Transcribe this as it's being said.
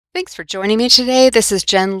Thanks for joining me today. This is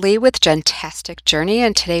Jen Lee with Jentastic Journey,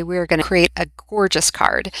 and today we are going to create a gorgeous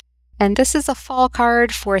card. And this is a fall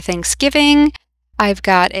card for Thanksgiving. I've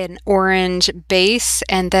got an orange base,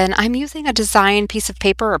 and then I'm using a design piece of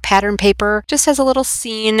paper or pattern paper just as a little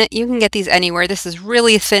scene. You can get these anywhere. This is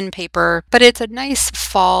really thin paper, but it's a nice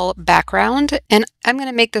fall background. And I'm going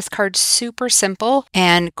to make this card super simple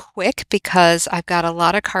and quick because I've got a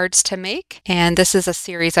lot of cards to make. And this is a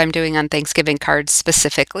series I'm doing on Thanksgiving cards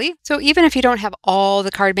specifically. So even if you don't have all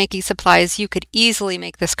the card making supplies, you could easily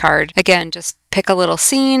make this card. Again, just pick a little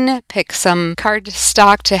scene, pick some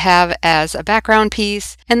cardstock to have as a background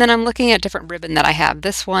piece, and then I'm looking at different ribbon that I have.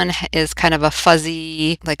 This one is kind of a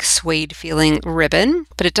fuzzy, like suede feeling ribbon,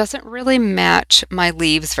 but it doesn't really match my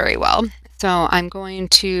leaves very well. So I'm going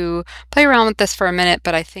to play around with this for a minute,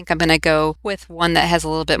 but I think I'm going to go with one that has a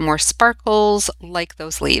little bit more sparkles like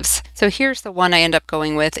those leaves. So here's the one I end up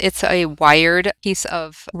going with. It's a wired piece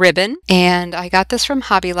of ribbon, and I got this from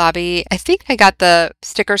Hobby Lobby. I think I got the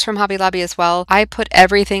stickers from Hobby Lobby as well. I put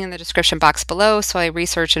everything in the description box below, so I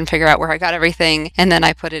research and figure out where I got everything, and then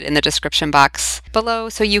I put it in the description box below,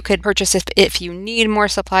 so you could purchase it if you need more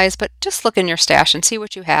supplies, but just look in your stash and see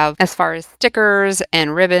what you have as far as stickers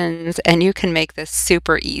and ribbons, and you can make this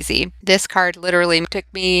super easy. This card literally took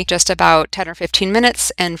me just about 10 or 15 minutes,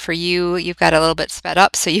 and for you, you've got a little bit sped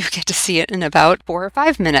up, so you get to see it in about 4 or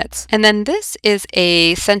 5 minutes. And then this is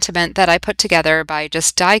a sentiment that I put together by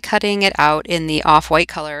just die cutting it out in the off-white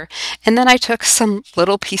color, and then I took some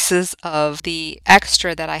little pieces of the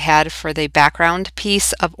extra that I had for the background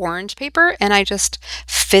piece of orange paper, and I just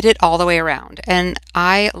fit it all the way around. And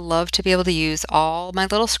I love to be able to use all my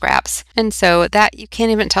little scraps, and so that you can't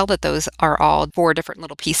even tell that those are all 4 different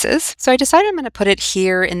little pieces. So I decided I'm going to put it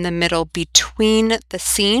here in the middle between the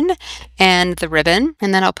scene and the ribbon,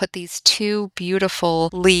 and then I'll put these 2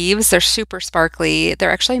 beautiful leaves. They're super sparkly.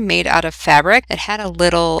 They're actually made out of fabric. It had a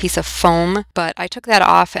little piece of foam, but I took that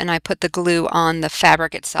off and I put the glue on the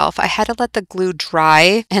fabric itself. I had to let the glue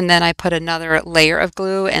dry, and then I put another layer of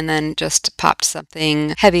glue and then just popped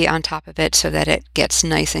something heavy on top of it so that it gets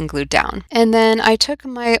nice and glued down. And then I took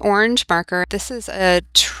my orange marker. This is a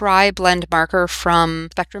Tri-Blendable marker from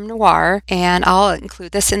Spectrum Noir, and I'll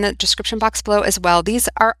include this in the description box below as well. These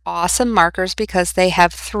are awesome markers because they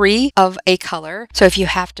have 3 of a color, so if you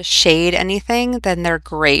have to shade anything, then they're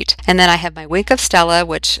great. And then I have my Wink of Stella,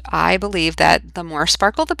 which I believe that the more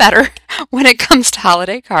sparkle the better when it comes to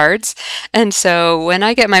holiday cards. And so when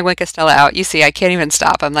I get my Wink of Stella out, you see I can't even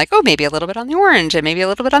stop. I'm like, oh, maybe a little bit on the orange and maybe a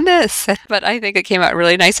little bit on this, but I think it came out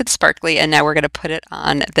really nice and sparkly, and now we're going to put it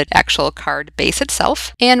on the actual card base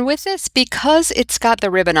itself. And with this, because it's got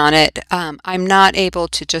the ribbon on it, I'm not able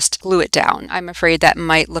to just glue it down. I'm afraid that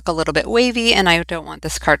might look a little bit wavy, and I don't want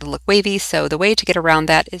this card to look wavy, so the way to get around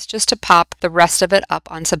that is just to pop the rest of it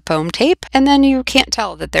up on some foam tape, and then you can't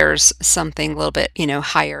tell that there's something a little bit,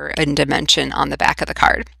 higher in dimension on the back of the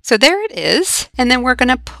card. So there it is, and then we're going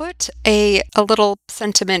to put a little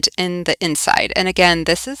sentiment in the inside. And again,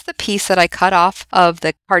 this is the piece that I cut off of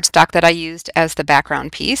the cardstock that I used as the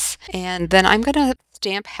background piece, and then I'm going to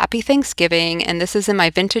stamp Happy Thanksgiving, and this is in my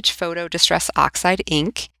Vintage Photo Distress Oxide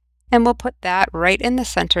ink. And we'll put that right in the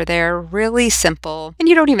center there, really simple. And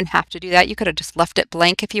you don't even have to do that. You could have just left it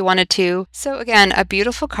blank if you wanted to. So again, a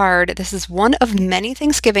beautiful card. This is one of many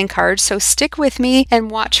Thanksgiving cards, so stick with me and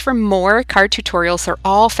watch for more card tutorials. They're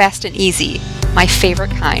all fast and easy, my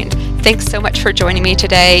favorite kind. Thanks so much for joining me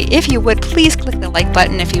today. If you would, please click the like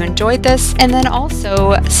button if you enjoyed this, and then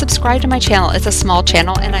also subscribe to my channel. It's a small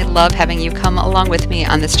channel, and I love having you come along with me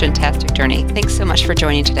on this Jentastic journey. Thanks so much for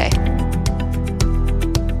joining today.